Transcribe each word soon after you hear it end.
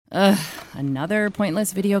Ugh, another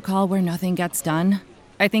pointless video call where nothing gets done.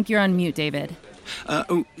 I think you're on mute, David.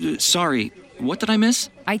 Sorry. What did I miss?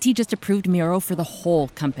 IT just approved Miro for the whole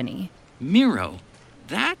company. Miro?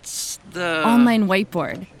 That's the... Online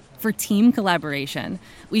whiteboard. For team collaboration.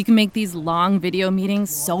 We can make these long video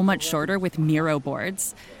meetings so much shorter with Miro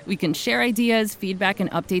boards. We can share ideas, feedback,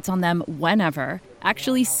 and updates on them whenever.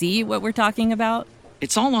 Actually see what we're talking about.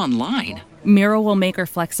 It's all online. Miro will make our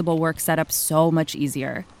flexible work setup so much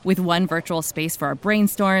easier. With one virtual space for our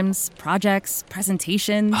brainstorms, projects,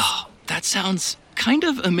 presentations. Oh, that sounds kind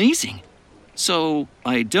of amazing. So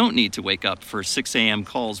I don't need to wake up for 6 a.m.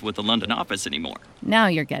 calls with the London office anymore. Now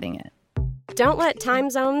you're getting it. Don't let time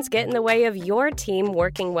zones get in the way of your team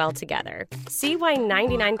working well together. See why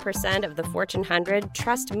 99% of the Fortune 100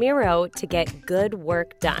 trust Miro to get good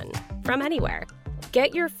work done from anywhere.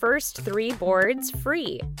 Get your first 3 boards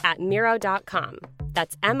free at Miro.com.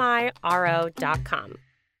 That's MIRO.com.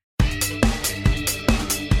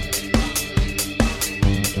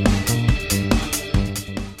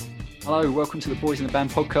 Hello, welcome to the Boys in the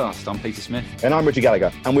Band podcast. I'm Peter Smith. And I'm Richard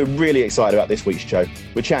Gallagher, and we're really excited about this week's show.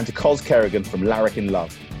 We're chatting to Coz Kerrigan from Larrikin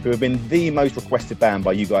Love, who have been the most requested band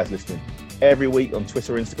by you guys listening. Every week on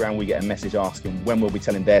Twitter or Instagram, we get a message asking when we'll be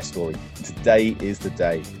telling their story. Today is the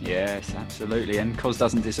day. Yes, absolutely. And Coz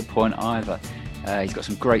doesn't disappoint either. He's got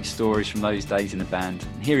some great stories from those days in the band.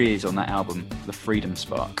 And here he is on that album, The Freedom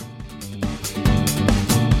Spark.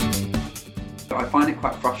 I find it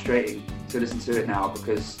quite frustrating to listen to it now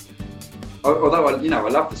because although I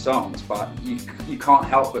love the songs, but you can't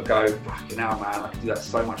help but go, fucking hell, man, I could do that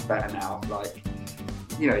so much better now. Like,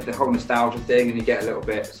 the whole nostalgia thing, and you get a little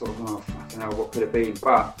bit sort of, oh, fucking hell, what could it be?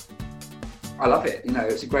 But I love it.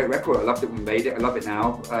 It's a great record. I loved it when we made it. I love it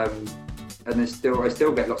now. And I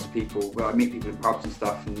still get lots of people. Well, I meet people in pubs and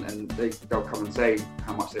stuff, and they'll come and say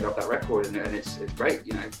how much they love that record, and it's great.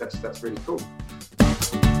 That's really cool.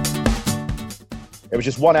 It was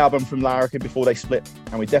just one album from Larrikin before they split,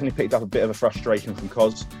 and we definitely picked up a bit of a frustration from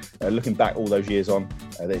Coz, looking back all those years on,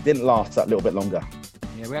 that it didn't last that little bit longer.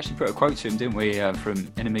 Yeah, we actually put a quote to him, didn't we, from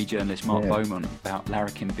NME journalist Mark Beaumont about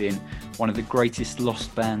Larrikin being one of the greatest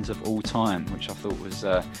lost bands of all time, which I thought was,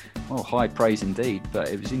 high praise indeed, but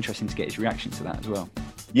it was interesting to get his reaction to that as well.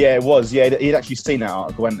 Yeah, it was. Yeah, he'd actually seen that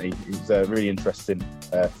article, hadn't he? It was really interesting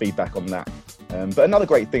feedback on that. But another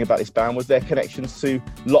great thing about this band was their connections to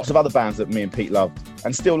lots of other bands that me and Pete loved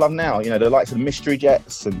and still love now. The likes of the Mystery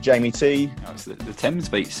Jets and Jamie T. That was the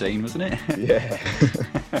Thamesbeat scene, wasn't it? Yeah.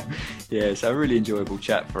 Yeah, so a really enjoyable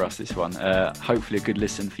chat for us, this one. Hopefully a good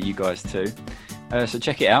listen for you guys too. So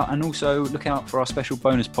check it out, and also look out for our special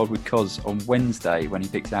bonus pod with Coz on Wednesday when he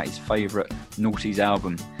picks out his favourite Noughties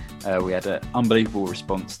album. We had an unbelievable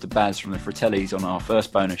response to Baz from the Fratellis on our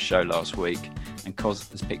first bonus show last week, and Coz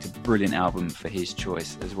has picked a brilliant album for his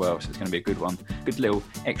choice as well, so it's going to be a good one. Good little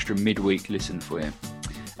extra midweek listen for you.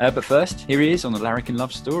 But first, here he is on the Larrikin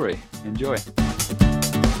Love story. Enjoy.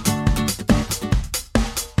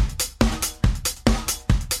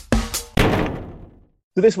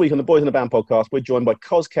 So this week on the Boys in the Band podcast, we're joined by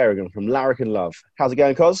Coz Kerrigan from Larrikin Love. How's it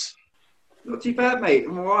going, Coz? Not too bad, mate.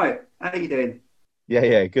 I'm all right. How you doing?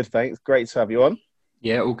 Yeah, good, thanks. Great to have you on.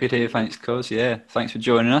 Yeah, all good here. Thanks, Coz. Yeah, thanks for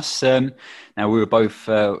joining us. Now, we were both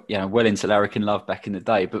well into Larrikin Love back in the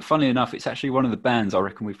day, but funnily enough, it's actually one of the bands I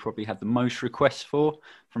reckon we've probably had the most requests for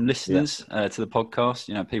from listeners to the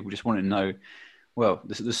podcast. People just want to know, well,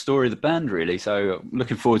 the story of the band, really. So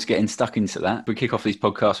looking forward to getting stuck into that. We kick off these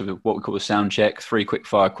podcasts with what we call a sound check, 3 quick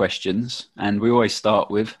fire questions. And we always start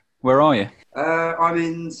with, where are you? I'm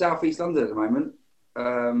in South East London at the moment.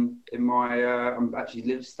 I'm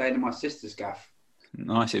actually staying in my sister's gaff.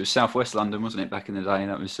 Nice. It was Southwest London, wasn't it, back in the day?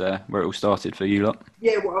 That was where it all started for you lot.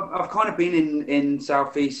 Yeah, well, I've kind of been in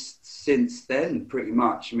South East since then, pretty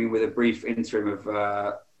much. I mean, with a brief interim of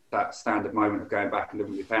that standard moment of going back and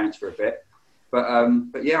living with your parents for a bit.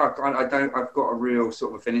 But yeah, I've got a real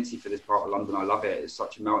sort of affinity for this part of London. I love it. It's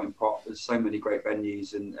such a melting pot. There's so many great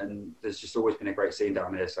venues, and there's just always been a great scene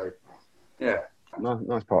down here. So, yeah.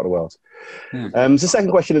 Nice part of the world. Yeah. So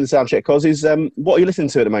second question in the sound check, Coz, is what are you listening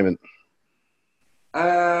to at the moment?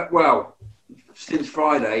 Well, since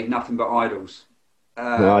Friday, nothing but Idols.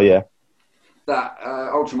 Yeah. That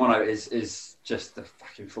Ultramono is just the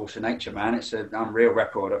fucking force of nature, man. It's an unreal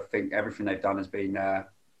record. I think everything they've done has been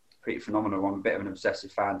pretty phenomenal. I'm a bit of an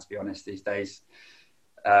obsessive fan, to be honest, these days.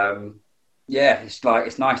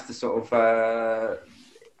 It's nice to sort of.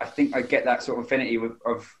 I think I get that sort of affinity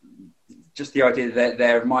of just the idea that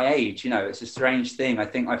they're my age. It's a strange thing. I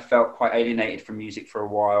think I felt quite alienated from music for a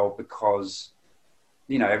while because,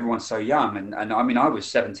 everyone's so young. And I mean, I was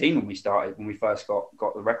 17 when we started, when we first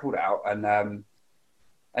got the record out. And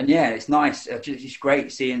and yeah, it's nice. It's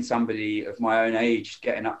great seeing somebody of my own age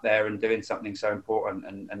getting up there and doing something so important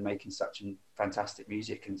and making such fantastic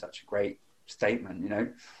music and such a great statement, you know.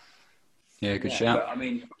 Yeah, good shout. But, I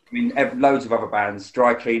mean, loads of other bands,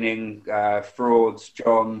 Dry Cleaning, Frauds,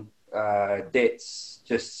 John, Ditz,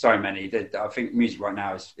 just so many. I think music right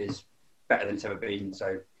now is better than it's ever been.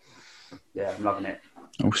 So yeah, I'm loving it.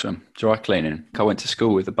 Awesome. Dry Cleaning. I went to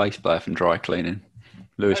school with a bass player from Dry Cleaning,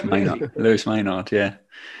 Lewis really? Maynard. Lewis Maynard, yeah.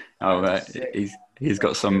 Oh, he's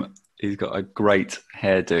got a great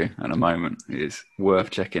hairdo at the moment. It's worth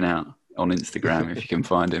checking out on Instagram if you can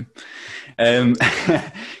find him.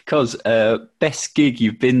 Coz, best gig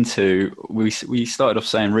you've been to? We started off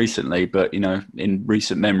saying recently, but you know, in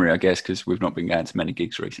recent memory, I guess, because we've not been going to many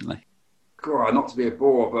gigs recently. God, not to be a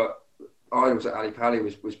bore, but I was at Ali Pali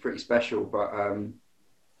was pretty special. But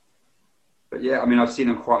yeah, I mean, I've seen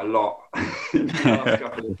them quite a lot in the last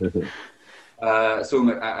couple of years. I saw them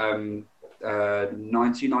at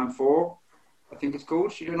 1994, I think it's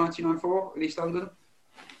called, Studio 1994 in East London.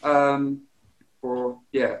 Or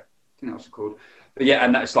yeah, I think that was called. But yeah,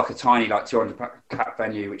 and that's like a tiny, like 200 cap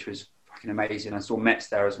venue, which was fucking amazing. I saw Mets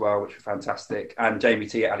there as well, which were fantastic. And Jamie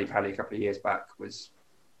T at Ali Pali a couple of years back was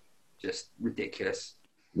just ridiculous.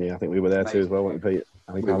 Yeah, I think we were there too as well, weren't we, Pete?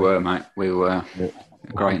 We were, mate. We were. Yeah.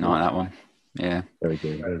 Great night, that one. Yeah. Very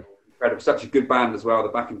good. Incredible. Such a good band as well. The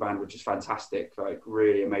backing band were just fantastic. Like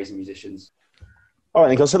really amazing musicians. All right,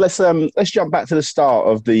 Nico. So let's jump back to the start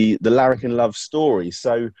of the Larrikin Love story.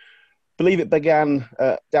 So, I believe it began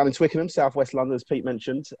down in Twickenham, southwest London, as Pete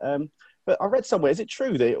mentioned. But I read somewhere, is it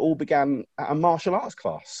true that it all began at a martial arts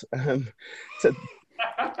class?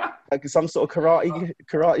 Like some sort of karate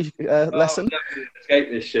lesson? Escape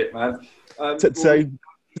this shit, man. So,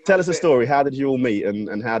 tell us a story. How did you all meet,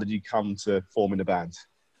 and how did you come to forming a band?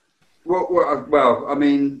 Well, I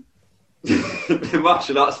mean, the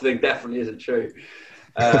martial arts thing definitely isn't true.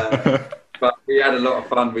 But we had a lot of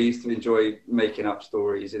fun. We used to enjoy making up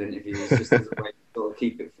stories in interviews just as a way to sort of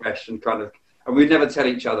keep it fresh and and we'd never tell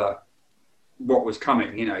each other what was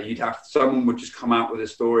coming. You know, someone would just come out with a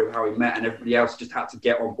story of how we met, and everybody else just had to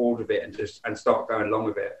get on board with it and start going along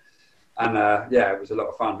with it. And yeah, it was a lot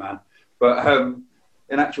of fun, man. But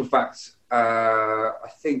in actual fact, I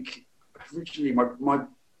think originally my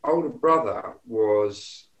older brother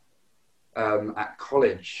was at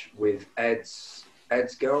college with Ed's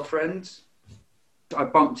girlfriend. I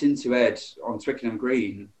bumped into Ed on Twickenham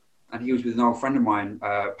Green, and he was with an old friend of mine,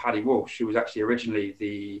 Paddy Walsh, who was actually originally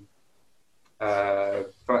he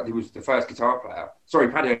was the first guitar player. Sorry,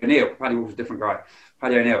 Paddy O'Neill. Paddy Walsh was a different guy.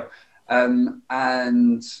 Paddy O'Neill.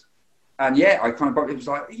 And yeah, I kind of, it was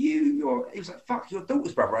like, he was like, fuck, your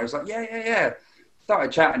daughter's brother. I was like, yeah.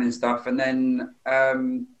 Started chatting and stuff, and then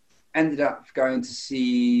ended up going to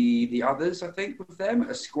see the others, I think, with them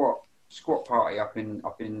at a squat party up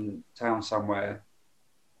in town somewhere.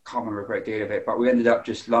 Can't remember a great deal of it, but we ended up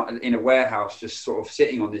just like in a warehouse, just sort of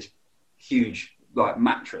sitting on this huge like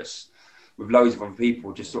mattress with loads of other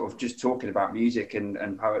people, just talking about music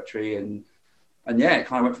and poetry and yeah, it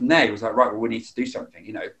kind of went from there. He was like, right, well, we need to do something,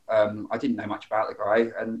 you know. I didn't know much about the guy,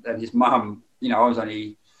 and his mum, you know, I was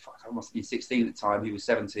only, I must have been 16 at the time. He was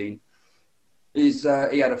 17. He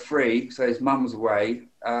had a free, so his mum was away,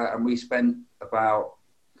 and we spent about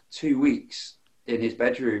 2 weeks in his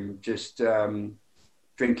bedroom just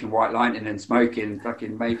drinking White Lightning and smoking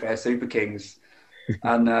fucking Mayfair Super Kings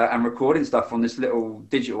and recording stuff on this little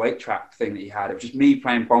digital 8-track thing that he had. It was just me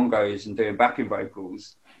playing bongos and doing backing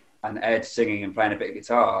vocals, and Ed singing and playing a bit of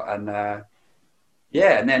guitar. And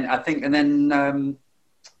yeah, and then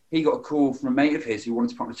he got a call from a mate of his who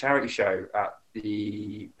wanted to put on a charity show at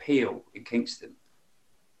the Peel in Kingston,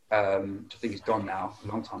 which I think is gone now, a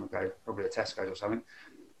long time ago, probably a Tesco's or something.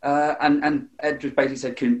 And Ed just basically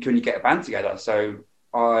said, can you get a band together? So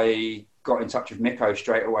I got in touch with Miko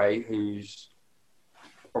straight away, who's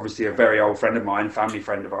obviously a very old friend of mine, family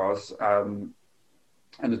friend of ours,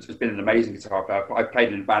 and has been an amazing guitar player. I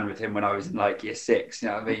played in a band with him when I was in like year 6, you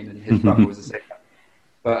know what I mean? And his brother was a singer.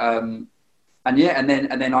 But and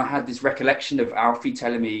then I had this recollection of Alfie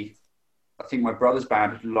telling me, I think my brother's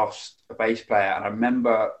band had lost a bass player, and I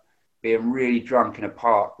remember being really drunk in a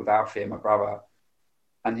park with Alfie and my brother,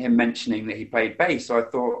 and him mentioning that he played bass. So I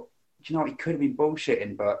thought, you know, he could have been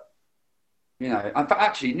bullshitting, but you know,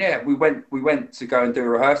 actually, yeah, we went to go and do a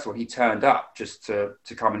rehearsal, and he turned up just to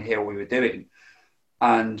come and hear what we were doing.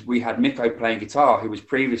 And we had Miko playing guitar, who was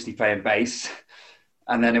previously playing bass.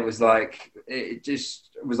 And then it was like,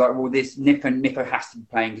 well, this Miko has to be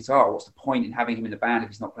playing guitar. What's the point in having him in the band if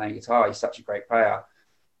he's not playing guitar? He's such a great player.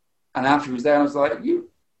 And after he was there, I was like, you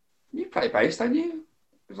play bass, don't you?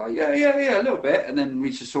 was like, yeah, a little bit. And then we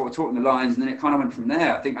just sort of talking the lines, and then it kind of went from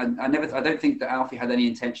there. I think I don't think that Alfie had any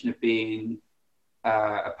intention of being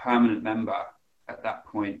a permanent member at that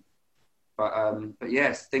point. But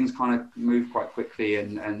yes, things kind of moved quite quickly,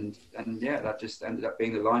 and yeah, that just ended up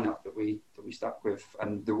being the lineup that we stuck with,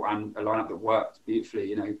 and a lineup that worked beautifully.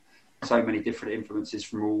 You know, so many different influences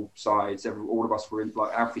from all sides. All of us were in,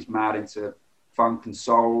 like, Alfie's mad into funk and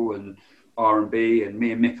soul and R&B, and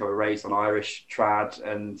me and Mick were raised on Irish trad,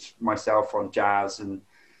 and myself on jazz, and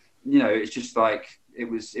you know, it's just like it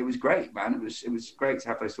was great, man. It was great to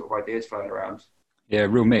have those sort of ideas floating around. Yeah,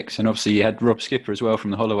 real mix. And obviously you had Rob Skipper as well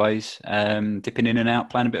from the Holloways, dipping in and out,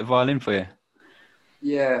 playing a bit of violin for you.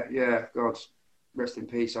 Yeah. God, rest in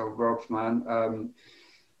peace, old Rob, man.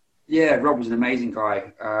 Yeah, Rob was an amazing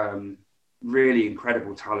guy. Really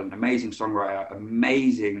incredible talent, amazing songwriter,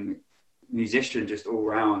 amazing musician, just all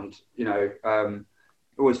round. You know,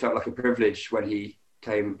 always felt like a privilege when he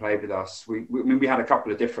came and played with us. We had a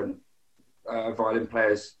couple of different violin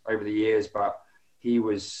players over the years, but he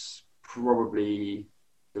was probably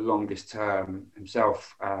the longest term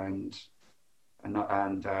himself, and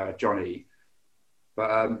Johnny.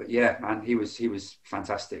 But yeah, man, he was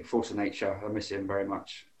fantastic. Force of nature. I miss him very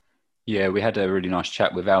much. Yeah, we had a really nice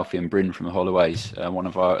chat with Alfie and Bryn from the Holloways, one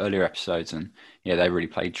of our earlier episodes, and yeah, they really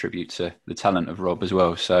played tribute to the talent of Rob as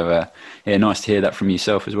well. So yeah, nice to hear that from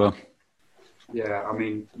yourself as well. Yeah, I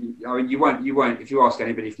mean, you won't. If you ask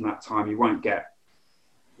anybody from that time, you won't get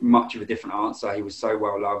much of a different answer. He was so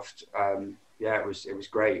well loved. Yeah, it was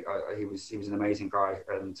great. He was an amazing guy,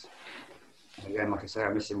 and again, like I say, I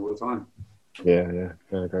miss him all the time. Yeah,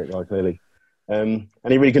 great guy, clearly. And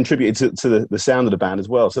he really contributed to the sound of the band as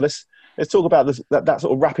well. So let's talk about that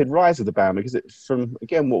sort of rapid rise of the band, because from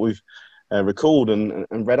again what we've recalled and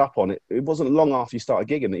read up on, it wasn't long after you started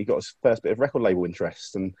gigging that you got his first bit of record label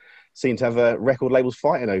interest, and seemed to have record labels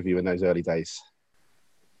fighting over you in those early days.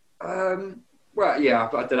 Well, yeah,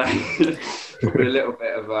 but I don't know. Probably a little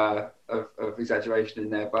bit of exaggeration in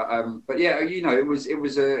there, but yeah, you know,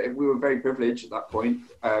 we were very privileged at that point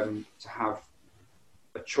to have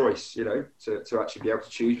a choice, you know, to actually be able to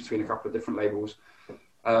choose between a couple of different labels.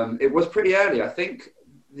 It was pretty early. I think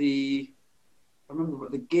I remember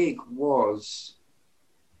what the gig was.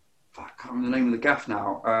 I can't remember the name of the gaff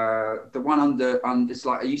now. The one under it's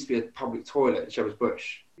like, it used to be a public toilet at Shepherd's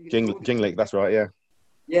Bush. Jinglick, that's right, yeah.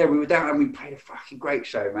 Yeah, we were down and we played a fucking great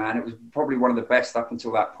show, man. It was probably one of the best up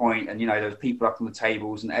until that point. And, you know, there was people up on the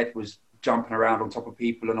tables, and Ed was jumping around on top of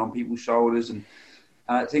people and on people's shoulders. And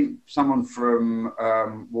I think someone from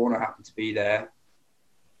Warner happened to be there.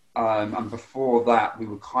 And before that, we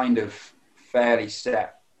were kind of fairly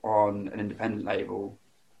set on an independent label.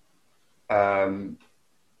 And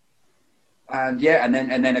yeah, and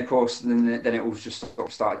then of course, then it all just sort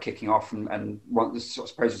of started kicking off, and I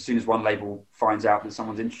suppose as soon as one label finds out that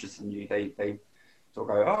someone's interested in you, they sort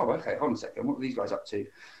of go, oh, okay, hold on a second, what are these guys up to?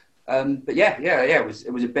 But yeah, it was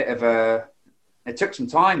a bit of it took some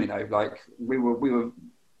time, you know, like we were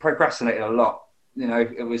procrastinating a lot, you know.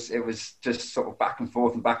 It was just sort of back and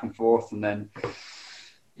forth, and then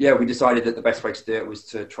yeah, we decided that the best way to do it was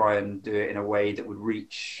to try and do it in a way that would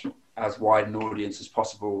reach as wide an audience as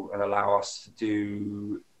possible and allow us to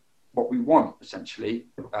do what we want, essentially,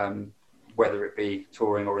 whether it be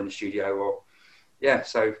touring or in the studio, or yeah.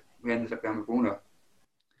 So we ended up going with Warner.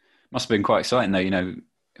 Must have been quite exciting though, you know,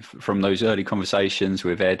 from those early conversations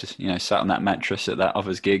with Ed, you know, sat on that mattress at that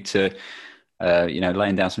other's gig, to you know,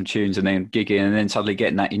 laying down some tunes and then gigging, and then suddenly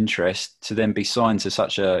getting that interest to then be signed to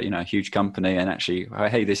such a, you know, huge company, and actually,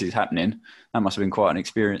 hey, this is happening. That must have been quite an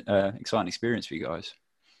exciting experience for you guys.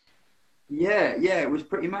 Yeah, it was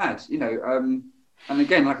pretty mad, you know. And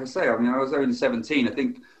again, like I say, I mean, I was only 17. I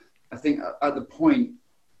think at the point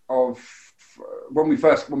of when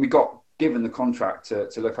we got given the contract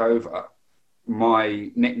to look over, my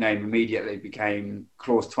nickname immediately became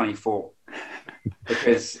Clause 24,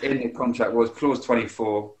 because in the contract was Clause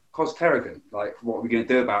 24, Coz Kerrigan. Like, what are we going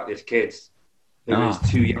to do about this kid who is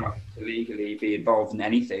too young to legally be involved in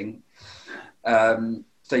anything?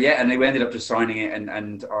 So yeah, and we ended up just signing it,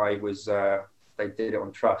 and I was, they did it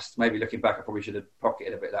on trust. Maybe looking back, I probably should have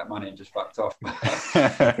pocketed a bit of that money and just fucked off.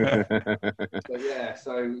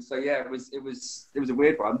 So yeah, it was a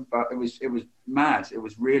weird one, but it was mad. It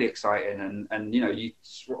was really exciting, and you know, you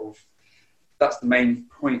sort of, that's the main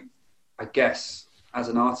point, I guess, as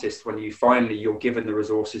an artist, when you're given the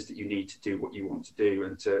resources that you need to do what you want to do,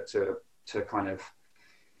 and to kind of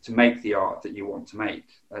to make the art that you want to make,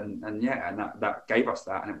 and that gave us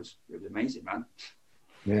that, and it was amazing, man.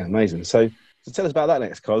 Yeah, amazing. So tell us about that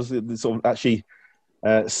next, Coz. The sort of actually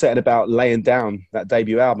set about laying down that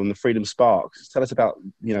debut album, The Freedom Spark. Tell us about,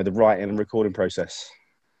 the writing and recording process.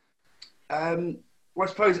 Well, I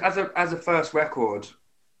suppose as a first record,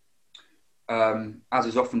 as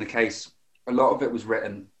is often the case, a lot of it was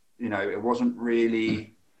written. It wasn't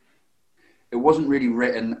really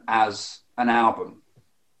written as an album,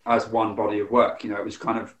 as one body of work. It was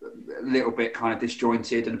kind of a little bit kind of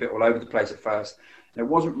disjointed and a bit all over the place at first. And it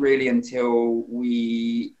wasn't really until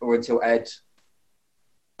Ed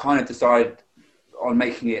kind of decided on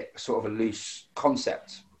making it sort of a loose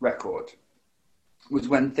concept record, was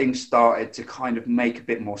when things started to kind of make a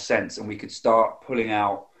bit more sense, and we could start pulling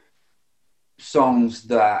out songs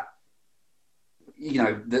that,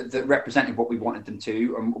 that represented what we wanted them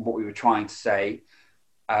to and what we were trying to say,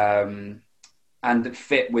 and that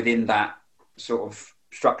fit within that sort of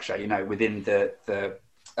structure, within the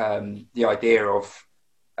idea of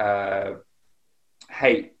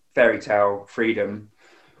hate, fairy tale, freedom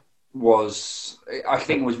was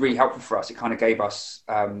really helpful for us. It kind of gave us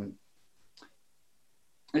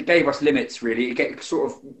limits, really. It sort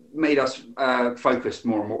of made us focus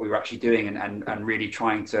more on what we were actually doing and really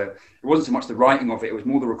trying to. It wasn't so much the writing of it; it was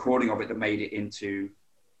more the recording of it that made it into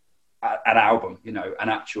an album. An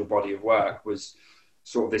actual body of work was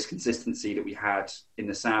sort of this consistency that we had in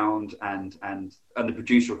the sound, and the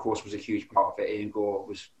producer, of course, was a huge part of it. Ian Gore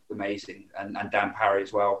was amazing, and Dan Parry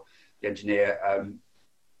as well, the engineer.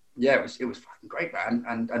 It was fucking great,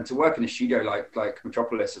 man. And to work in a studio like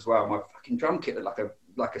Metropolis as well. My fucking drum kit looked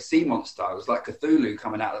like a sea monster. It was like Cthulhu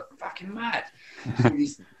coming out of fucking mad.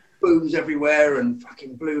 These booms everywhere and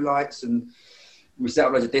fucking blue lights, and we set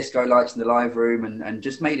up loads of disco lights in the live room and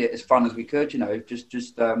just made it as fun as we could.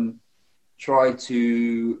 Just try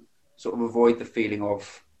to sort of avoid the feeling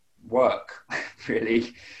of work.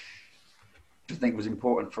 Really, I think was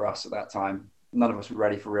important for us at that time. None of us were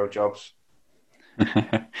ready for real jobs.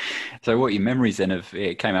 So what are your memories then of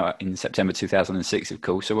it? Came out in September 2006, of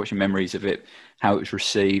course. So what's your memories of it, how it was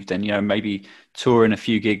received, and maybe touring a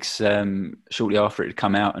few gigs shortly after it had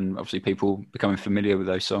come out, and obviously people becoming familiar with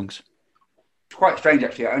those songs? It's quite strange,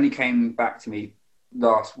 actually. It only came back to me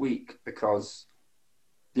last week because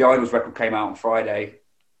the Idols record came out on Friday,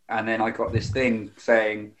 and then I got this thing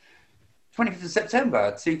saying 25th of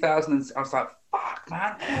September 2000. I was like, fuck,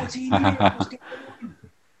 man, 14 years. What's going on?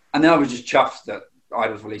 And then I was just chuffed that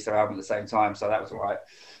Idols released their album at the same time, so that was all right.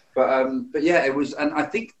 But yeah, it was, and I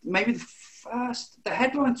think maybe the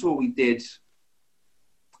headline tour we did,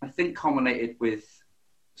 I think culminated with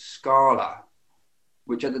Scala,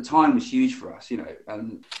 which at the time was huge for us,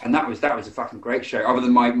 and that was a fucking great show. Other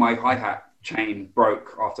than my hi-hat chain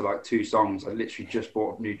broke after like 2 songs, I literally just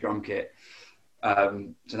bought a new drum kit,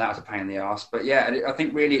 so that was a pain in the ass. But yeah, I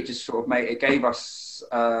think really it just sort of gave us.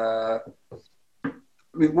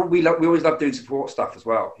 We always love doing support stuff as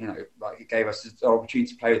well, like it gave us the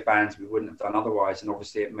opportunity to play with bands we wouldn't have done otherwise, and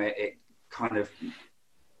obviously it kind of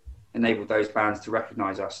enabled those bands to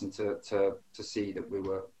recognise us and to see that we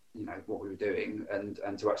were, what we were doing,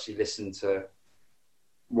 and to actually listen to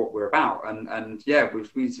what we're about. And yeah, we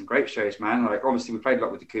did some great shows, man. Like obviously we played a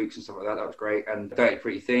lot with the Kooks and stuff like that. That was great. And Dirty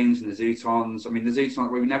Pretty Things and the Zootons. I mean, the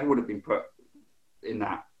Zootons, we never would have been put in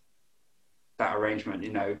that arrangement,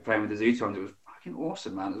 playing with the Zootons. It was fucking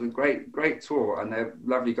awesome, man. It was a great tour, and they're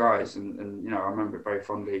lovely guys, and I remember it very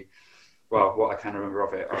fondly. Well, what I can remember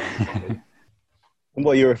of it, I remember fondly. And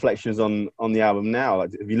what are your reflections on the album now?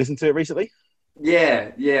 Like, have you listened to it recently?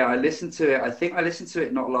 Yeah, I listened to it. I think I listened to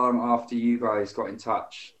it not long after you guys got in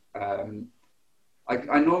touch. I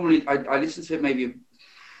normally listen to it maybe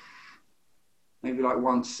like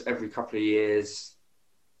once every couple of years.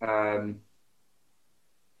 I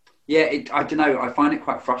don't know. I find it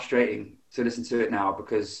quite frustrating to listen to it now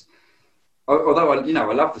because although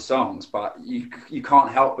I love the songs, but you can't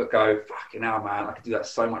help but go, fucking hell, man, I could do that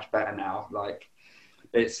so much better now. Like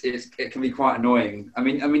it can be quite annoying. I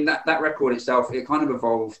mean that record itself, it kind of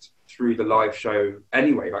evolved through the live show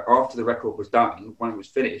anyway. Like after the record was done, when it was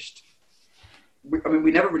finished,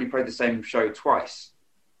 we never really played the same show twice.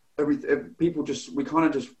 We kind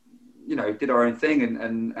of just did our own thing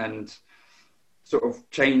and sort of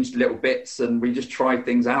changed little bits, and we just tried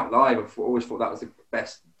things out live. I've always thought that was the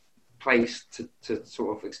best place to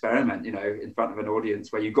sort of experiment, in front of an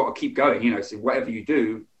audience where you've got to keep going, so whatever you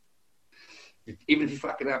do, even if you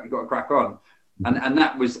fuck it up, you've got to crack on. And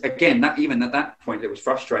that was, again, that even at that point, it was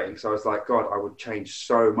frustrating. So I was like, God, I would change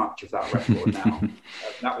so much of that record now.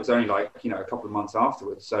 That was only like, a couple of months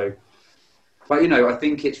afterwards. So, but, I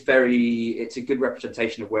think it's a good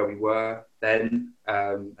representation of where we were then,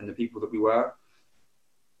 and the people that we were.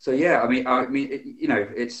 So, yeah,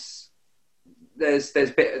 there's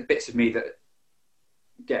bits of me that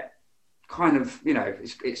get kind of,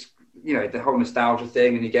 it's the whole nostalgia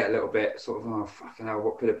thing, and you get a little bit sort of, oh, fucking hell,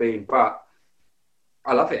 what could have been? But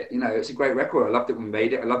I love it. It's a great record. I loved it when we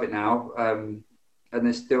made it. I love it now. And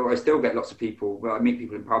I still get lots of people. Well, I meet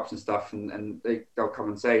people in pubs and stuff, and they'll come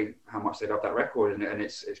and say how much they love that record, and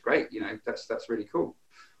it's great. That's really cool.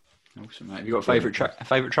 Awesome, mate. Have you got a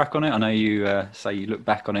favourite track on it? I know you say you look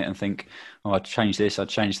back on it and think, oh, I'd change this, I'd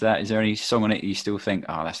change that. Is there any song on it you still think,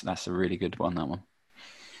 oh, that's a really good one, that one?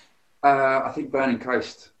 I think Burning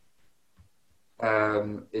Coast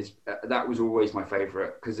that was always my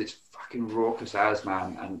favourite, because it's fucking raucous as,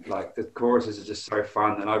 man, and like the choruses are just so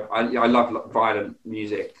fun, and I love violent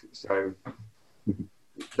music, so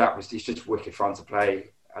it's just wicked fun to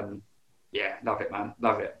play, and yeah, love it, man,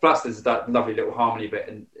 love it. Plus there's that lovely little harmony bit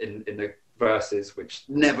in the verses, which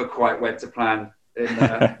never quite went to plan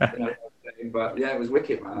but yeah, it was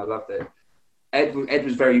wicked, man. I loved it. Ed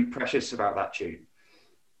was very precious about that tune,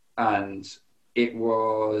 and it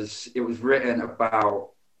was written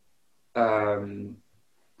about the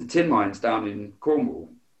tin mines down in Cornwall.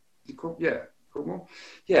 Cornwall.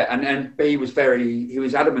 Yeah, and he was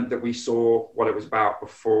adamant that we saw what it was about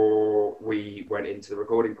before we went into the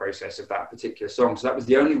recording process of that particular song. So that was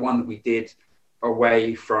the only one that we did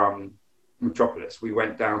away from Metropolis. We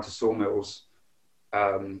went down to Sawmills.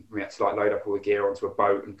 We had to load up all the gear onto a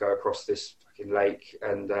boat and go across this fucking lake.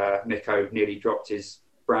 And Nico nearly dropped his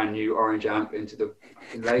brand new orange amp into the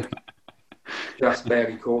fucking lake. Just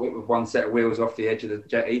barely caught it with one set of wheels off the edge of the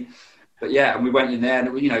jetty. But yeah, and we went in there, and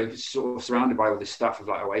it was sort of surrounded by all this stuff of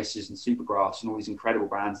like Oasis and Supergrass and all these incredible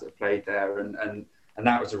bands that have played there, and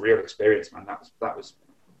that was a real experience, man. That was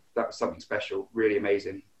something special, really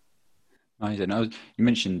amazing. Amazing. You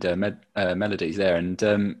mentioned melodies there, and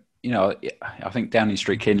I think Downing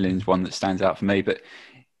Street Kindling is one that stands out for me. But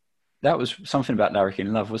that was something about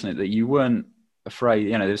Larrikin Love, wasn't it? That you weren't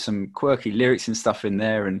afraid. There's some quirky lyrics and stuff in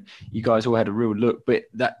there, and you guys all had a real look. But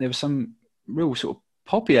that there was some real sort of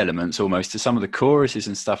poppy elements almost to some of the choruses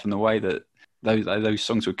and stuff, and the way that those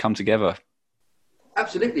songs would come together.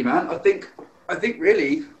 Absolutely, man. I think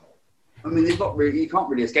really, I mean, you can't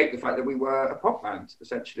really escape the fact that we were a pop band,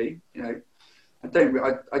 essentially. I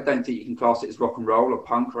don't think you can class it as rock and roll or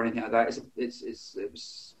punk or anything like that.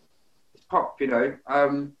 It's pop,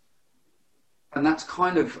 and that's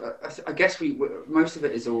kind of, I guess most of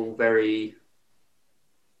it is all very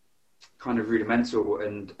kind of rudimental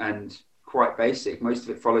and quite basic. Most of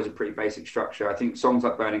it follows a pretty basic structure. I think songs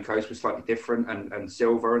like Burning Coast were slightly different, and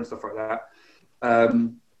Silver and stuff like that.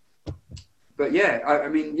 But yeah, I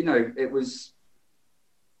mean, it was,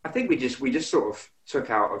 I think we just sort of took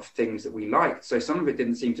out of things that we liked. So some of it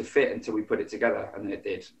didn't seem to fit until we put it together, and then it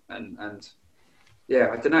did. And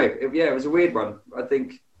yeah, I don't know. It was a weird one. I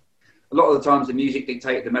think a lot of the times the music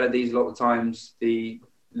dictated the melodies. A lot of the times the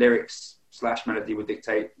lyrics / melody would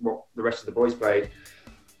dictate what the rest of the boys played.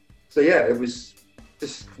 So yeah, it was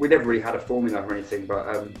just, we never really had a formula or anything, but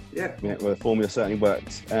yeah. Yeah, well, the formula certainly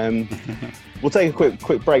worked. We'll take a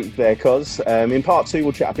quick break there, Coz. In part 2,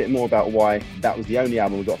 we'll chat a bit more about why that was the only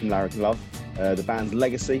album we got from Larrikin Love, the band's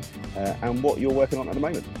legacy, and what you're working on at the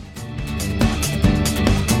moment.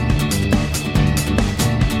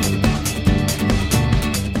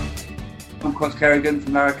 I'm Coz Kerrigan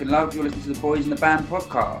from Larrikin Love. You're listening to the Boys in the Band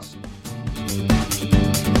podcast.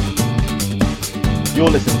 You're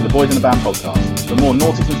listening to the Boys in the Band podcast. For more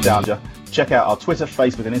naughty nostalgia, check out our Twitter,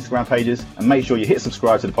 Facebook and Instagram pages, and make sure you hit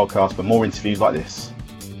subscribe to the podcast for more interviews like this.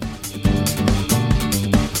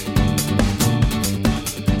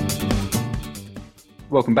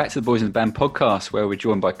 Welcome back to the Boys in the Band podcast, where we're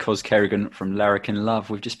joined by Coz Kerrigan from Larrikin Love.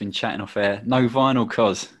 We've just been chatting off air. No vinyl,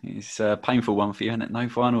 Coz. It's a painful one for you, isn't it? No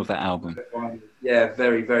vinyl of that album. Yeah,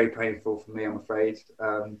 very, very painful for me, I'm afraid.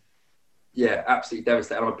 Yeah, absolutely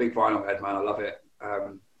devastated. I'm a big vinyl head, man. I love it.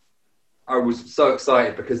 I was so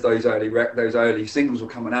excited because those early singles were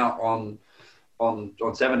coming out on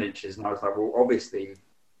 7 inches, and I was like, well, obviously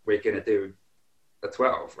we're going to do a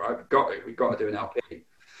 12, right? We've got to do an LP,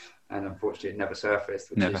 and unfortunately it never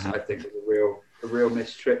surfaced, which I think is a real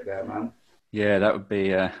missed trick there, man. Yeah, that would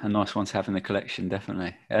be a nice one to have in the collection,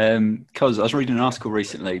 definitely. Because I was reading an article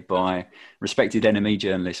recently by respected NME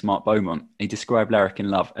journalist Mark Beaumont. He described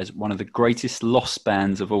Larrikin Love as one of the greatest lost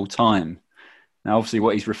bands of all time. Now, obviously,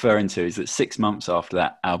 what he's referring to is that 6 months after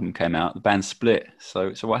that album came out, the band split.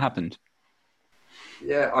 So what happened?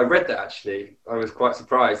 Yeah, I read that, actually. I was quite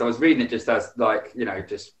surprised. I was reading it just as,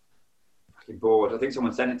 just fucking bored. I think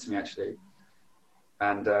someone sent it to me, actually.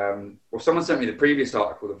 And, someone sent me the previous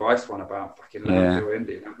article, the Vice one, about fucking Liverpool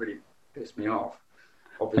Indie. That really pissed me off.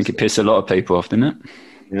 Obviously. I think it pissed a lot of people off, didn't it?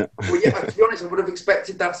 Yeah. Well, yeah, to be honest, I would have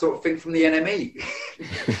expected that sort of thing from the NME.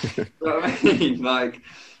 You know what I mean? Like,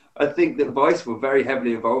 I think that Vice were very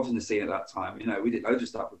heavily involved in the scene at that time. You know, we did loads of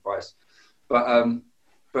stuff with Vice. But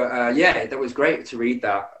yeah, that was great to read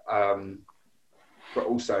that. But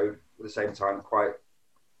also, at the same time, quite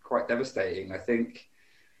devastating. I think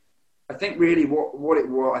really what it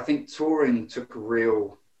was, I think touring took a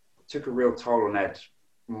real toll on Ed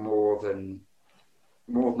more than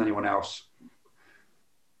anyone else.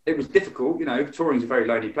 It was difficult, you know. Touring's a very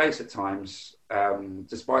lonely place at times,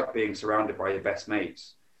 despite being surrounded by your best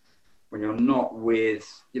mates. When you're not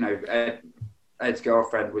with, you know, Ed's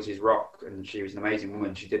girlfriend was his rock, and she was an amazing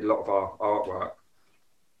woman. She did a lot of our artwork,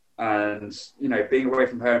 and you know, being away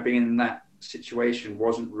from her and being in that situation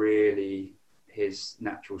wasn't really his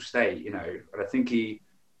natural state, you know. And I think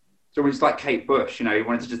it's almost like Kate Bush, you know. He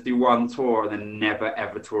wanted to just do one tour and then never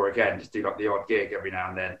ever tour again, just do like the odd gig every now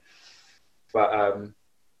and then.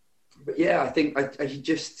 But yeah, I think he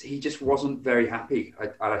just wasn't very happy.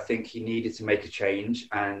 I think he needed to make a change,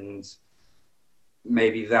 and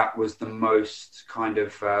maybe that was the most kind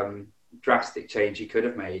of drastic change he could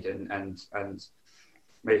have made, and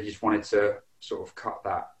maybe he just wanted to sort of cut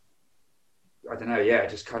that. I don't know, yeah,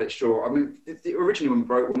 just cut it short. I mean, originally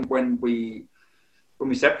when we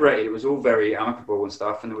separated, it was all very amicable and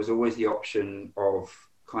stuff, and there was always the option of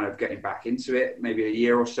kind of getting back into it, maybe a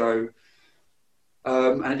year or so.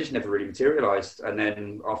 And it just never really materialised. And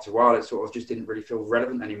then after a while, it sort of just didn't really feel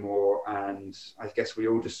relevant anymore. And I guess we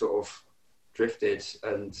all just sort of drifted,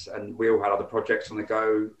 and we all had other projects on the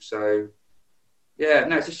go. So yeah,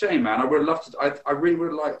 no, it's a shame, man. I would have loved to. I really would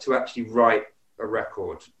have liked to actually write a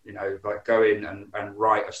record. You know, like go in and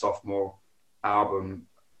write a sophomore album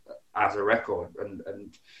as a record.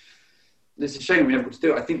 And it's a shame we never got to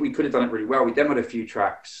do it. I think we could have done it really well. We demoed a few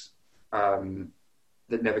tracks.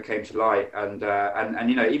 That never came to light, and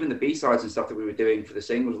you know, even the B-sides and stuff that we were doing for the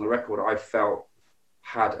singles on the record, I felt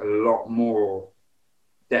had a lot more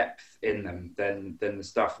depth in them than the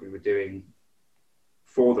stuff we were doing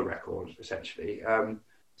for the record, essentially.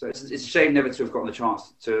 So it's a shame never to have gotten the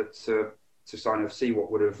chance to kind of see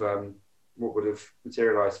what would have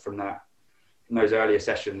materialised from those earlier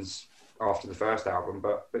sessions after the first album.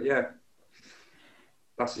 But yeah,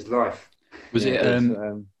 that's his life. Was it?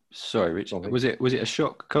 Sorry, Rich. Was it a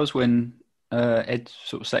shock, Coz, when Ed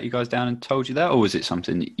sort of sat you guys down and told you that, or was it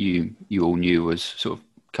something that you all knew was sort of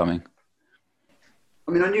coming?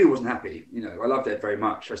 I mean, I knew he wasn't happy. You know, I loved Ed very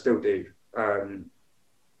much. I still do. And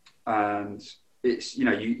it's, you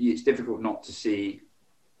know, it's difficult not to see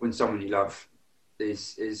when someone you love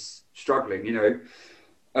is struggling. You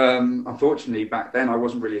know, unfortunately, back then I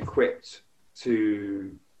wasn't really equipped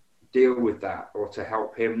to deal with that or to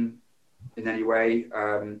help him in any way.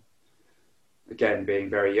 Again, being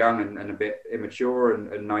very young and a bit immature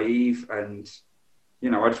and naive, and you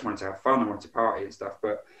know, I just wanted to have fun. I wanted to party and stuff.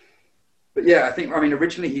 But yeah, I think, I mean,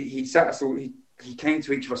 originally he sat us all. He came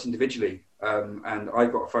to each of us individually, and I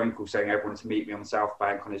got a phone call saying everyone to meet me on the South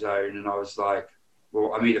Bank on his own, and I was like,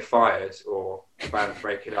 well, I'm either fired or the band would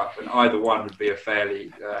break it up, and either one would be a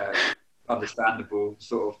fairly understandable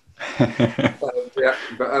sort of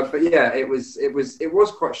reaction. But yeah, it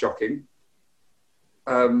was quite shocking.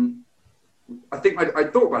 I think I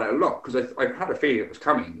thought about it a lot because I had a feeling it was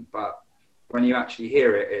coming, but when you actually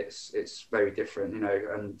hear it, it's very different, you know.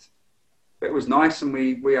 And it was nice, and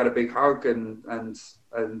we had a big hug and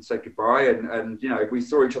said goodbye, and you know, we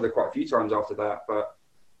saw each other quite a few times after that, but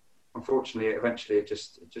unfortunately, eventually it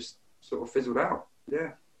just sort of fizzled out.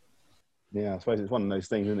 Yeah. Yeah, I suppose it's one of those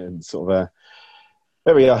things, isn't it? Sort of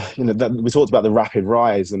very, you know, we talked about the rapid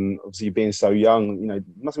rise, and obviously being so young, you know, it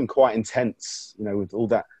must have been quite intense, you know, with all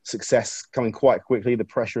that success coming quite quickly, the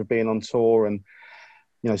pressure of being on tour, and,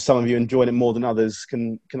 you know, some of you enjoying it more than others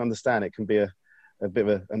can understand it can be a bit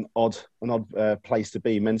of an odd place to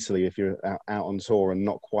be mentally if you're out on tour and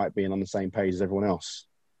not quite being on the same page as everyone else.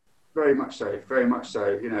 Very much so, very much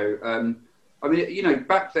so. You know, I mean, you know,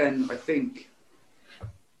 back then, I think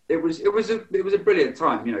it was a brilliant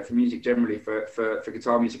time, you know, for music generally, for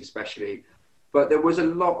guitar music especially. But there was a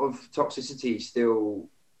lot of toxicity still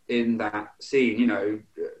in that scene. You know,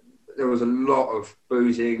 there was a lot of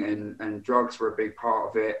boozing and drugs were a big part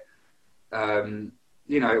of it.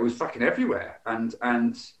 You know, it was fucking everywhere. And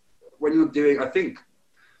when you're doing, I think,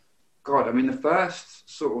 God, I mean, the first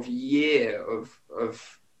sort of year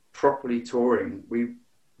of properly touring, we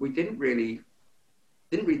didn't really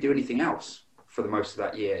do anything else for the most of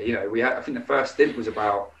that year. You know, I think the first stint was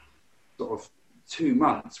about sort of 2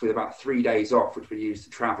 months with about 3 days off, which we used to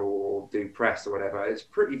travel or do press or whatever. It's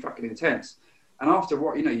pretty fucking intense. And after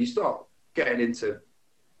what, you know, you start getting into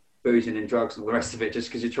boozing and drugs and all the rest of it just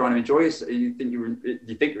because you're trying to enjoy yourself. You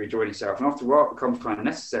think you're enjoying yourself, and after a while it becomes kind of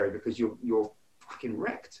necessary because you're fucking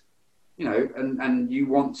wrecked, you know, and you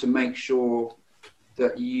want to make sure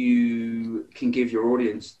that you can give your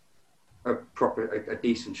audience a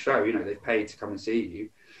decent show. You know, they've paid to come and see you.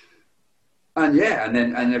 And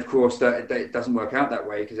and of course that it doesn't work out that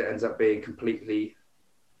way because it ends up being completely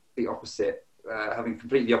the opposite, having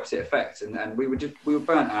completely the opposite effect. And we were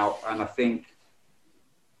burnt out. And I think,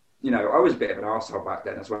 you know, I was a bit of an arsehole back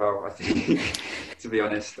then as well, I think, to be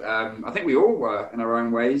honest. I think we all were in our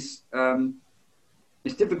own ways.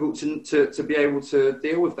 It's difficult to be able to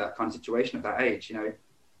deal with that kind of situation at that age, you know.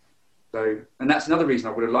 So, and that's another reason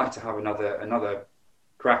I would have liked to have another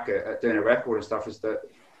crack at doing a record and stuff, is that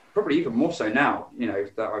probably even more so now, you know,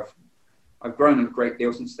 that I've grown a great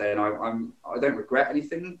deal since then. I don't regret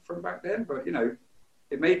anything from back then, but, you know,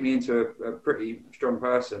 it made me into a pretty strong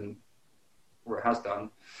person, or it has done.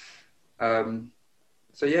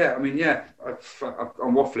 So yeah, I mean, yeah, I'm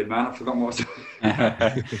waffling, man. I've forgotten what I was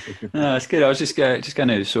saying. No, that's good. I was just going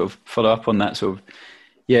to sort of follow up on that sort of,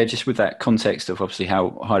 yeah, just with that context of obviously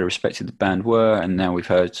how highly respected the band were, and now we've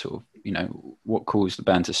heard sort of, you know, what caused the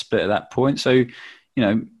band to split at that point. So, you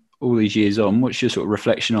know, all these years on, what's your sort of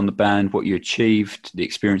reflection on the band, what you achieved, the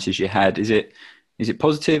experiences you had? Is it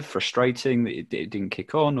positive, frustrating that it didn't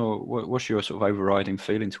kick on, or what's your sort of overriding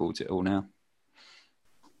feeling towards it all now?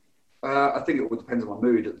 I think it all depends on my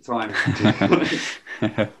mood at the time.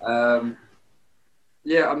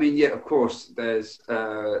 Yeah, I mean, yeah, of course, there's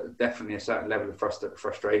definitely a certain level of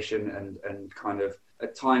frustration and kind of,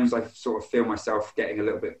 at times I sort of feel myself getting a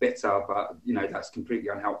little bit bitter, but, you know, that's completely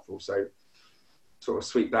unhelpful. So sort of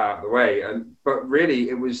sweep that out of the way. But really,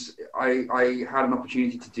 it was, I had an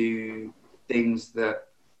opportunity to do things that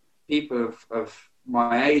people of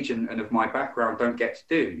my age and of my background don't get to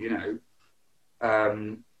do, you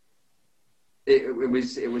know. It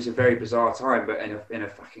was a very bizarre time, but in a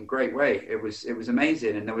fucking great way. It was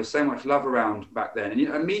amazing, and there was so much love around back then. And, you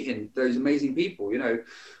know, meeting those amazing people, you know,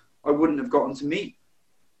 I wouldn't have gotten to meet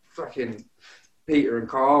fucking Peter and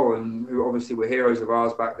Carl, and who obviously were heroes of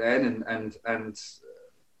ours back then, and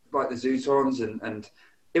like the Zootons, and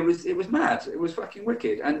it was mad. It was fucking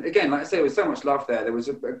wicked. And again, like I say, there was so much love there. There was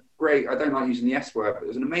a great, I don't like using the S word, but it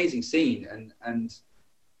was an amazing scene, and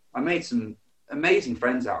I made some amazing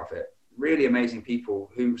friends out of it. Really amazing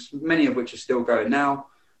people, who many of which are still going now.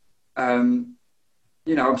 You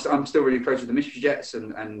know, I'm still really close with the Mystery Jets,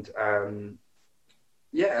 and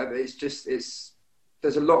yeah,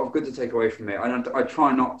 there's a lot of good to take away from it. I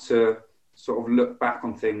try not to sort of look back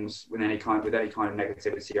on things with any kind of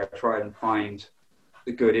negativity. I try and find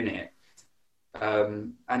the good in it,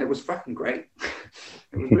 and it was fucking great.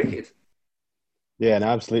 It was wicked. Yeah, no,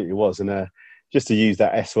 absolutely was. And just to use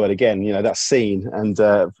that S word again, you know, that scene, and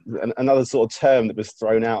another sort of term that was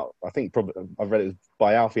thrown out, I think probably I've read it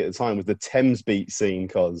by Alfie at the time, was the Thamesbeat scene,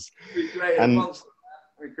 Coz. We created a monster.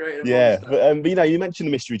 Yeah, but you know, you mentioned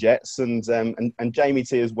the Mystery Jets and Jamie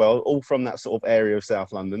T as well, all from that sort of area of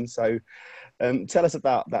South London. So tell us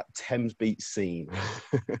about that Thamesbeat scene.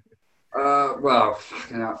 Well,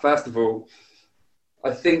 first of all,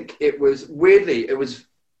 I think it was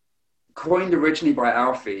coined originally by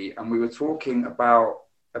Alfie, and we were talking about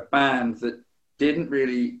a band that didn't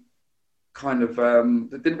really come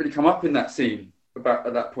up in that scene about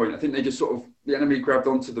at that point. I think they just sort of, the Enemy grabbed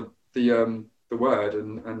onto the word,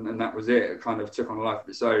 and that was it. It kind of took on a life of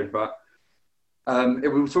its own. But we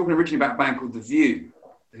were talking originally about a band called The View,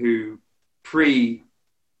 who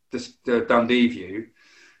the Dundee View,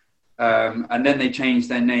 and then they changed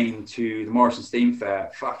their name to the Morrison's Theme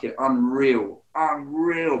Fair. Fucking unreal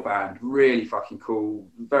band, really fucking cool.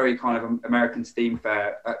 Very kind of American Theme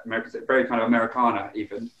Fair, very kind of Americana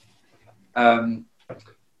even.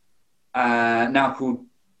 Now called,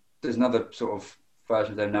 there's another sort of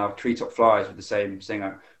version of them now, Treetop Flies, with the same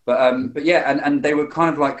singer. But yeah, and they were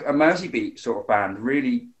kind of like a Merseybeat sort of band,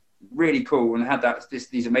 really, really cool, and had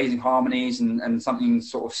these amazing harmonies and something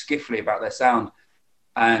sort of skiffly about their sound.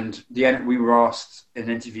 And we were asked in an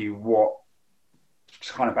interview what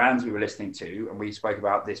kind of bands we were listening to, and we spoke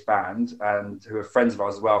about this band, and who are friends of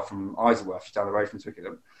ours as well from Isleworth, down the road from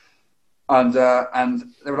Twickenham. And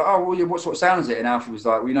they were like, "Oh, well, what sort of sound is it?" And Alfie was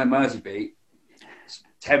like, "Well, you know, Merseybeat, it's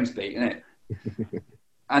Thamesbeat, isn't it?"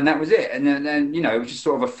 And that was it. And then you know, it was just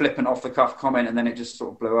sort of a flippant off the cuff comment, and then it just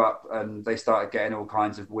sort of blew up, and they started getting all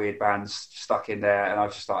kinds of weird bands stuck in there, and I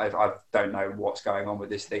was just like, I don't know what's going on with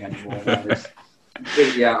this thing anymore. It's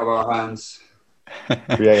completely out of our hands.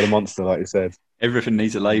 Create a monster, like you said. Everything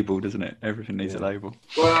needs a label, doesn't it? Everything needs a label.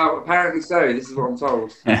 Well, apparently so. This is what I'm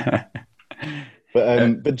told.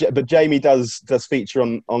 But Jamie does feature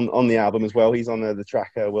on the album as well. He's on the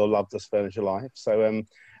track "Will Love Does Furniture Live." So and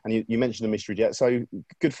you mentioned the Mystery Jets. So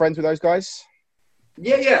good friends with those guys.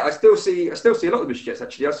 Yeah. I still see a lot of the Mystery Jets.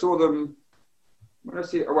 Actually, I saw them.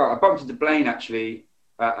 I bumped into Blaine actually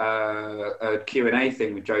at a Q&A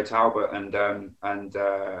thing with Joe Talbot and Alan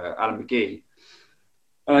McGee.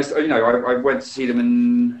 And I went to see them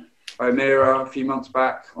in O'Meara a few months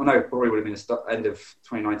back. Oh no, probably would have been the end of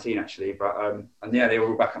 2019 actually. But they were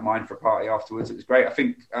all back at mine for a party afterwards. It was great. I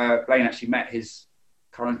think Blaine actually met his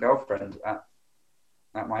current girlfriend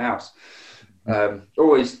at my house.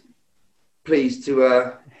 Always pleased to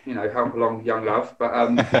help along young love. But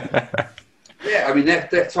yeah, I mean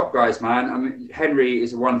they're top guys, man. I mean Henry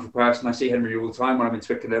is a wonderful person. I see Henry all the time when I'm in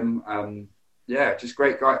Twickenham. Yeah, just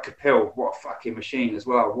great guy. Capil, what a fucking machine as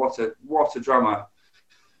well. What a drummer.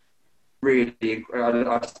 Really,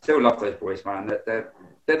 I still love those boys, man. They're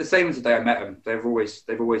the same as the day I met them. They've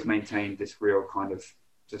always maintained this real kind of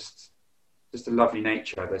just a lovely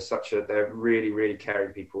nature. They're really, really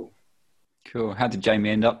caring people. Cool. How did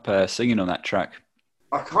Jamie end up singing on that track?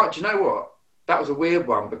 Do you know what? That was a weird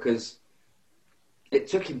one because it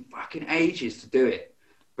took him fucking ages to do it.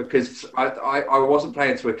 Because I wasn't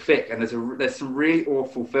playing to a click, and there's some really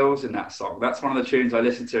awful fills in that song. That's one of the tunes I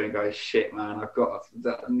listen to and go, shit, man,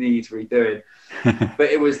 that needs redoing. But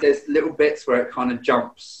there's little bits where it kind of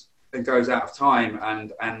jumps and goes out of time,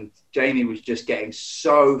 and Jamie was just getting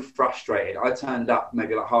so frustrated. I turned up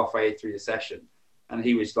maybe like halfway through the session, and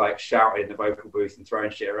he was like shouting in the vocal booth and throwing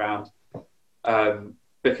shit around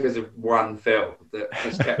because of one fill that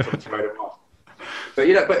just kept on throwing him off. But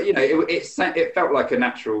it felt like a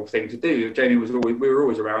natural thing to do. Jamie we were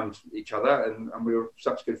always around each other, and we were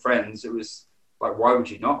such good friends. It was like, why would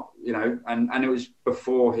you not? And it was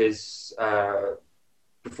before his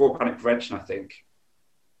before Panic Prevention, I think.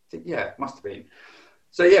 Yeah, it must have been.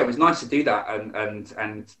 So yeah, it was nice to do that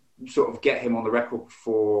and sort of get him on the record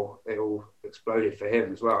before it all exploded for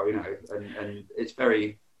him as well. And it's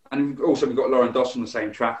very. And also we've got Lauren Doss on the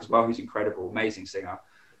same track as well, who's incredible, amazing singer.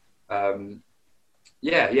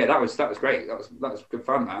 Yeah, that was great. That was good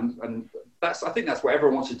fun, man. And I think that's what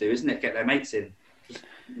everyone wants to do, isn't it? Get their mates in.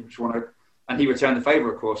 Just want to. And he returned the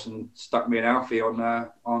favour, of course, and stuck me and Alfie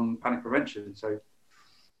on Panic Prevention. So.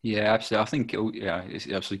 Yeah, absolutely. I think it's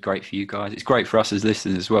absolutely great for you guys. It's great for us as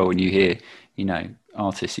listeners as well when you hear,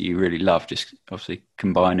 artists that you really love just obviously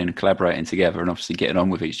combining and collaborating together and obviously getting on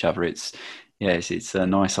with each other. It's a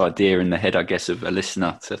nice idea in the head, I guess, of a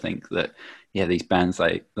listener to think that. Yeah, these bands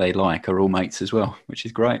they like are all mates as well, which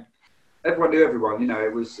is great. Everyone knew everyone,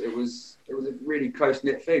 it was a really close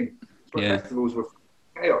knit thing. Festivals were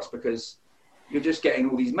chaos because you're just getting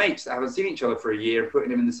all these mates that haven't seen each other for a year and putting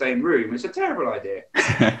them in the same room. It's a terrible idea.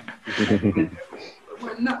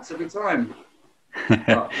 We're nuts every time.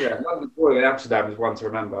 But, yeah, London Boy in Amsterdam is one to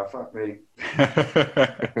remember. Fuck me.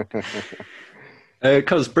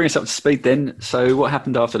 Coz, bring us up to speed then. So what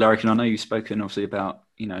happened after Larrikin? I know you've spoken obviously about,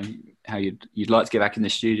 how you'd like to get back in the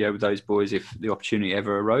studio with those boys if the opportunity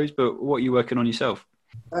ever arose, but what are you working on yourself?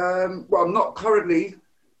 Well, I'm not currently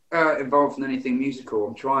involved in anything musical.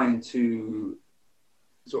 I'm trying to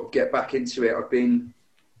sort of get back into it. I've been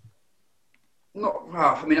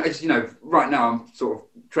right now I'm sort of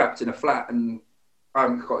trapped in a flat and I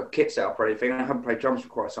haven't got a kit set up or anything. I haven't played drums for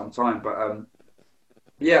quite some time, but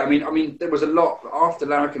yeah, I mean, there was a lot after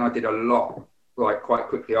Larrikin. I did a lot, like quite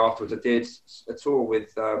quickly afterwards. I did a tour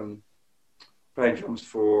with playing drums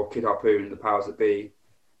for Kid Harpoon and the Powers That Be,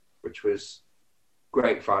 which was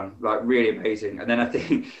great fun, like really amazing. And then I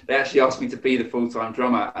think they actually asked me to be the full-time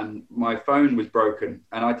drummer, and my phone was broken,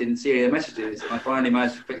 and I didn't see any of the messages. And I finally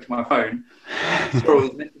managed to fix my phone. Saw all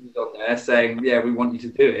these messages on there saying, "Yeah, we want you to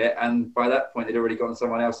do it." And by that point, they'd already gotten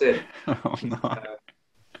someone else in. Oh no.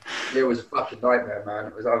 It was a fucking nightmare,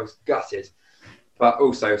 man. I was gutted, but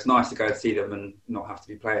also it's nice to go and see them and not have to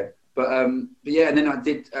be playing. But yeah, and then I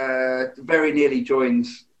did very nearly joined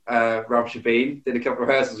Rubber Bean. Did a couple of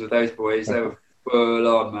rehearsals with those boys. They were full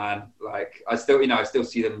on, man. Like I still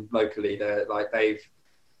see them locally. They're like Dave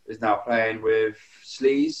is now playing with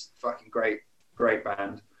Sleaze. Fucking great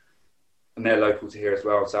band, and they're local to here as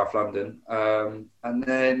well, South London. And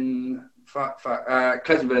then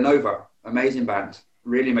Cleveland Villanova, amazing band.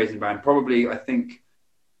 Really amazing band. Probably my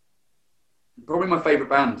favourite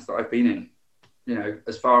band that I've been in.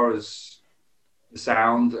 As far as the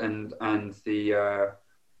sound and the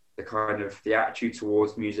kind of the attitude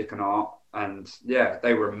towards music and art. And yeah,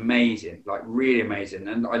 they were amazing, like really amazing.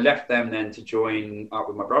 And I left them then to join up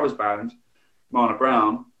with my brother's band, Mana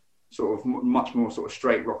Brown, sort of much more sort of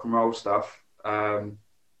straight rock and roll stuff.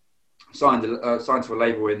 Signed to a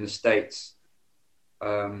label in the States.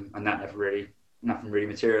 and that nothing really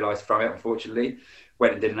materialised from it, unfortunately.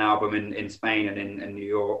 Went and did an album in Spain and in New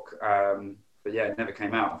York, but yeah, it never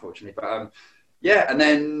came out, unfortunately. But yeah, and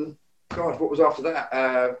then God, what was after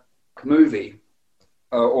that? Movie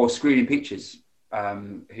or Screaming Peaches.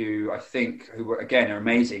 Who were again are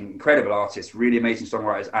amazing, incredible artists, really amazing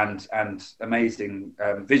songwriters and amazing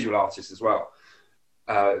visual artists as well.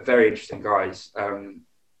 Very interesting guys. And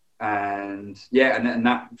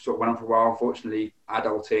that sort of went on for a while. Unfortunately,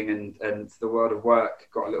 adulting and the world of work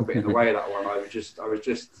got a little bit in the way of that one. I was just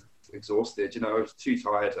exhausted. I was too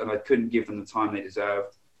tired and I couldn't give them the time they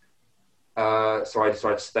deserved. So I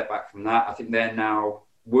decided to step back from that. I think they're now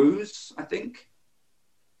Woos, I think.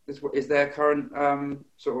 Is their current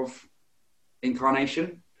sort of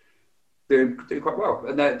incarnation doing quite well,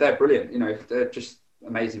 and they're brilliant. They're just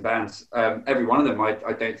amazing bands. Every one of them, I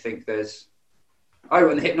don't think there's. Oh,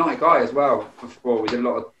 and the Hypnotic Eye as well. Before we did a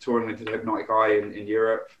lot of touring with the Hypnotic Eye in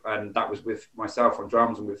Europe, and that was with myself on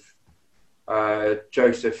drums and with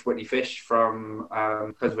Joseph Whitney Fish from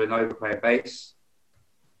Coz Kerrigan playing bass.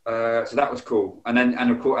 So that was cool. And then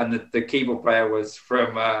of course, the keyboard player was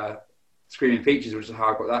from Screaming Peaches, which is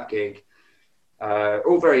how I got that gig.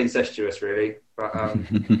 All very incestuous, really, but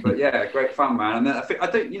yeah, great fun, man. And then I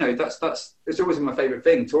don't, that's it's always my favourite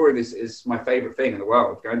thing. Touring is my favourite thing in the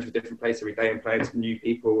world. Going to a different place every day and playing to new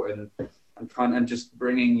people and just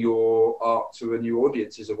bringing your art to a new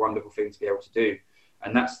audience is a wonderful thing to be able to do.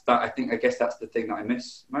 And I guess that's the thing that I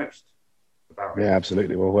miss most about it. Yeah,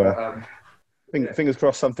 absolutely. Well, fingers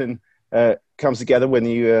crossed something comes together when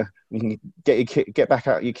you can get back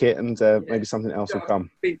out your kit and maybe something else will come.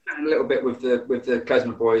 I've been chatting a little bit with the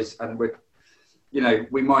Klezmer boys, and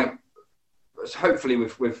we might hopefully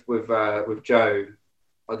with Joe.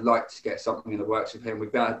 I'd like to get something in the works with him.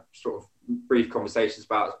 We've had sort of brief conversations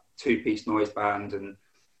about a two-piece noise band and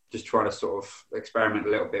just trying to sort of experiment a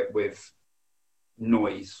little bit with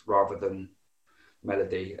noise rather than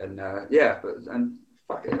melody. And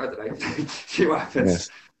fuck it, I don't know. See what happens. Yes.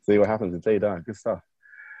 See what happens indeed. Good stuff.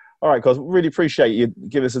 All right, guys, really appreciate you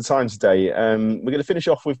giving us the time today. We're going to finish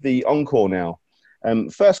off with the encore now.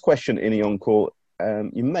 First question in the encore,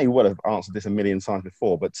 you may well have answered this a million times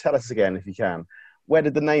before, but tell us again if you can. Where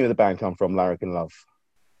did the name of the band come from, Larrikin Love?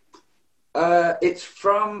 It's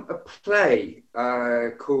from a play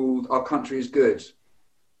called Our Country is Good.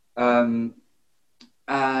 And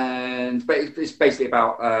it's basically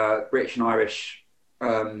about British and Irish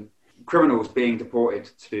criminals being deported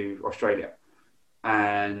to Australia.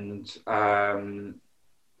 And there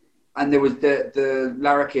was the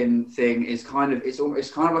Larrikin thing is kind of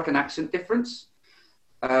it's kind of like an accent difference.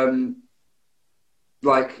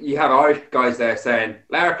 Like you have Irish guys there saying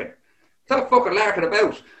Larrikin, what the fuck are Larrikin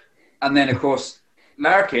about? And then of course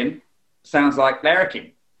Larrikin sounds like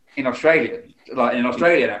Larrikin in Australia, like in an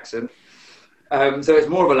Australian accent. So it's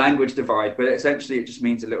more of a language divide, but essentially it just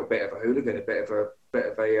means a little bit of a hooligan, a bit of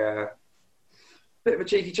a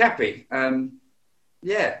cheeky chappy.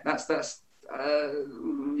 That's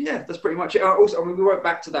pretty much it. Also, we went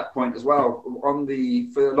back to that point as well for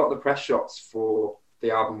a lot of the press shots for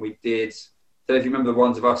the album we did. So if you remember the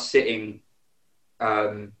ones of us sitting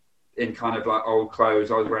in kind of like old clothes,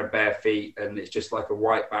 I was wearing bare feet, and it's just like a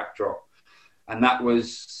white backdrop, and that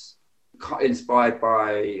was inspired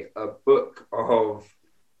by a book of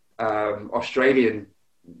Australian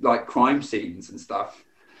like crime scenes and stuff.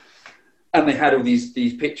 And they had all these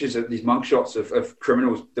pictures of these mugshots of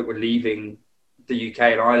criminals that were leaving the UK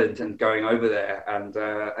and Ireland and going over there. And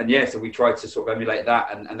so we tried to sort of emulate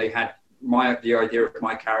that. And they had the idea of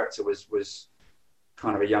my character was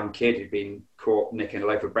kind of a young kid who'd been caught nicking a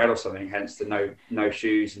loaf of bread or something, hence the no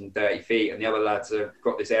shoes and dirty feet. And the other lads have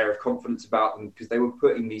got this air of confidence about them because they were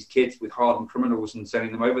putting these kids with hardened criminals and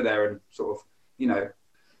sending them over there and sort of,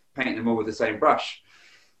 painting them all with the same brush.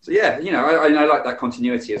 So yeah, I like that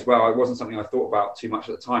continuity as well. It wasn't something I thought about too much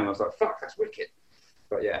at the time. I was like, fuck, that's wicked.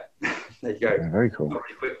 But yeah, there you go. Yeah, very cool. Not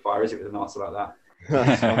really quick fire, is it, with an answer like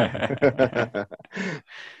that?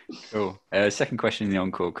 Cool. Second question in the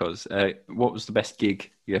encore, Coz. What was the best gig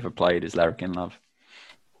you ever played as Larrikin Love?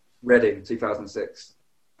 Reading, 2006.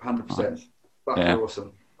 100%. Nice. Fucking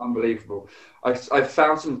awesome. Unbelievable. I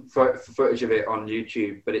found some footage of it on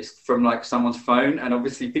YouTube, but it's from like someone's phone, and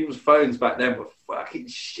obviously people's phones back then were fucking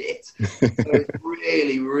shit. So it's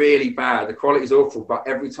really, really bad. The quality's awful, but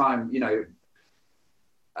every time,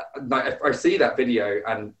 I see that video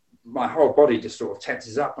and my whole body just sort of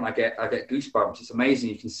tenses up and I get goosebumps. It's amazing.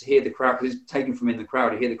 You can hear the crowd, because it's taken from in the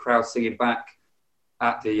crowd. You hear the crowd singing back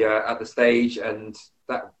at the stage, and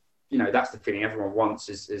that, that's the feeling everyone wants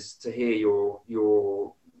is to hear your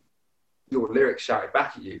lyrics shouted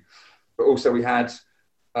back at you. But also we had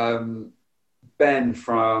Ben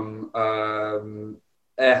from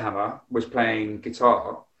Airhammer was playing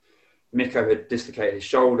guitar. Mikko had dislocated his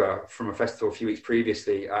shoulder from a festival a few weeks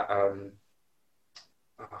previously at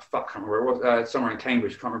I can't remember where it was, somewhere in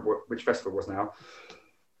Cambridge. I can't remember which festival it was now.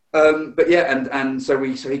 But yeah, and so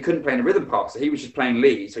he couldn't play in a rhythm part, so he was just playing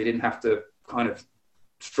lead, so he didn't have to kind of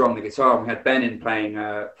strum the guitar. And we had Ben in playing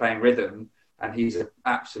rhythm, and he's an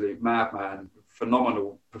absolute madman,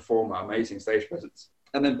 phenomenal performer, amazing stage presence.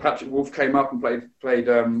 And then Patrick Wolf came up and played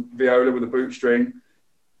viola with a boot string,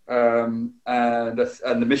 and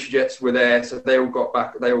the Mystery Jets were there, so they all got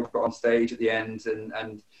on stage at the end,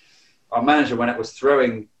 and our manager, when it was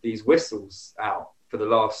throwing these whistles out for the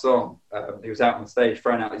last song, he was out on stage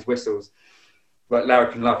throwing out these whistles, like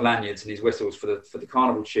Larrikin Love lanyards and these whistles for the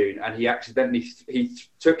carnival tune, and he accidentally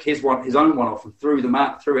took his own one off and threw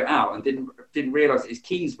it out, and didn't realise that his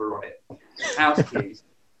keys were on it, house keys.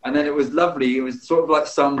 And then it was lovely. It was sort of like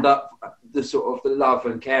summed up the sort of the love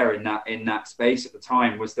and care in that space at the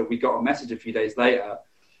time, was that we got a message a few days later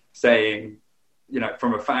saying,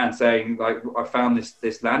 from a fan saying, like, I found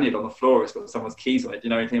this lanyard on the floor. It's got someone's keys on it. Do you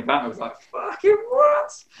know anything about it? I was like, fucking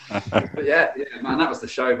what? But yeah, man, that was the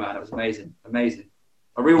show, man. It was amazing.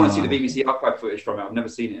 I really want to see the BBC archive footage from it. I've never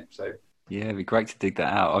seen it, so. Yeah, it'd be great to dig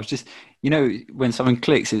that out. I was just, when someone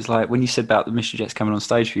clicks, it's like when you said about the Mystery Jets coming on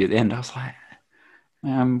stage for you at the end, I was like,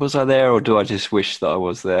 was I there, or do I just wish that I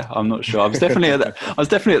was there? I'm not sure. I was definitely at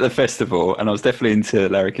the festival, and I was definitely into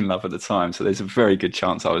Larrikin Love at the time. So there's a very good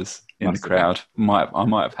chance I was in the crowd. I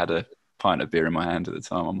might have had a pint of beer in my hand at the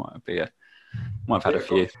time. I might have had a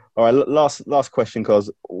few. All right, last question, Coz.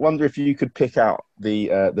 Wonder if you could pick out the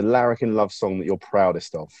Larrikin Love song that you're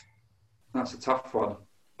proudest of. That's a tough one.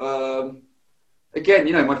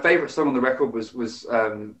 Again, my favourite song on the record was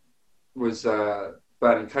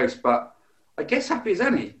Burning Coast, but I guess Happy as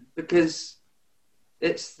Any, because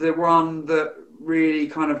it's the one that really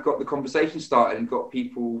kind of got the conversation started and got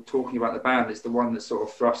people talking about the band. It's the one that sort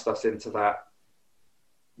of thrust us into that,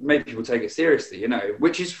 made people take it seriously,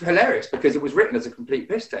 which is hilarious because it was written as a complete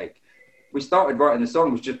piss take. We started writing the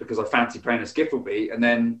song was just because I fancy playing a skiffle beat, and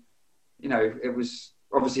then, it was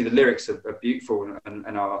obviously the lyrics are beautiful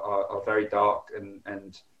and are very dark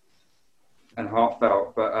and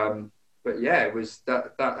heartfelt, but yeah, it was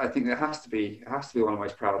that I think it has to be one I'm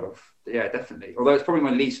most proud of. Yeah, definitely. Although it's probably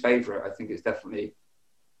my least favourite, I think it's definitely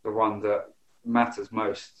the one that matters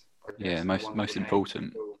most. Yeah, most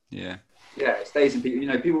important. Yeah. Yeah, it stays in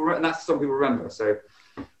people. People, and that's the song people remember. So,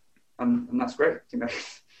 and that's great.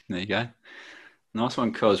 There you go. Nice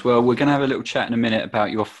one, Coz. Well, we're going to have a little chat in a minute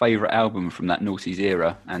about your favourite album from that noughties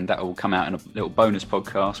era, and that will come out in a little bonus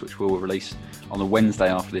podcast, which we'll release on the Wednesday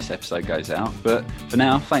after this episode goes out. But for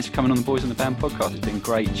now, thanks for coming on the Boys in the Band podcast. It's been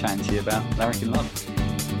great chatting to you about Larrikin Love.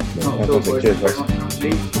 Cheers, it's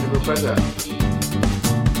been a real pleasure.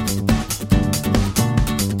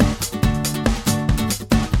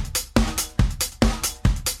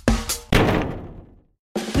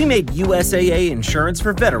 We made USAA insurance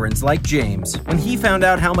for veterans like James. When he found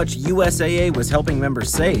out how much USAA was helping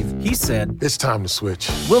members save, he said, "It's time to switch.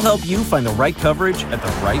 We'll help you find the right coverage at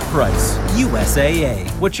the right price. USAA.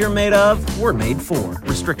 What you're made of, we're made for.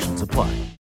 Restrictions apply.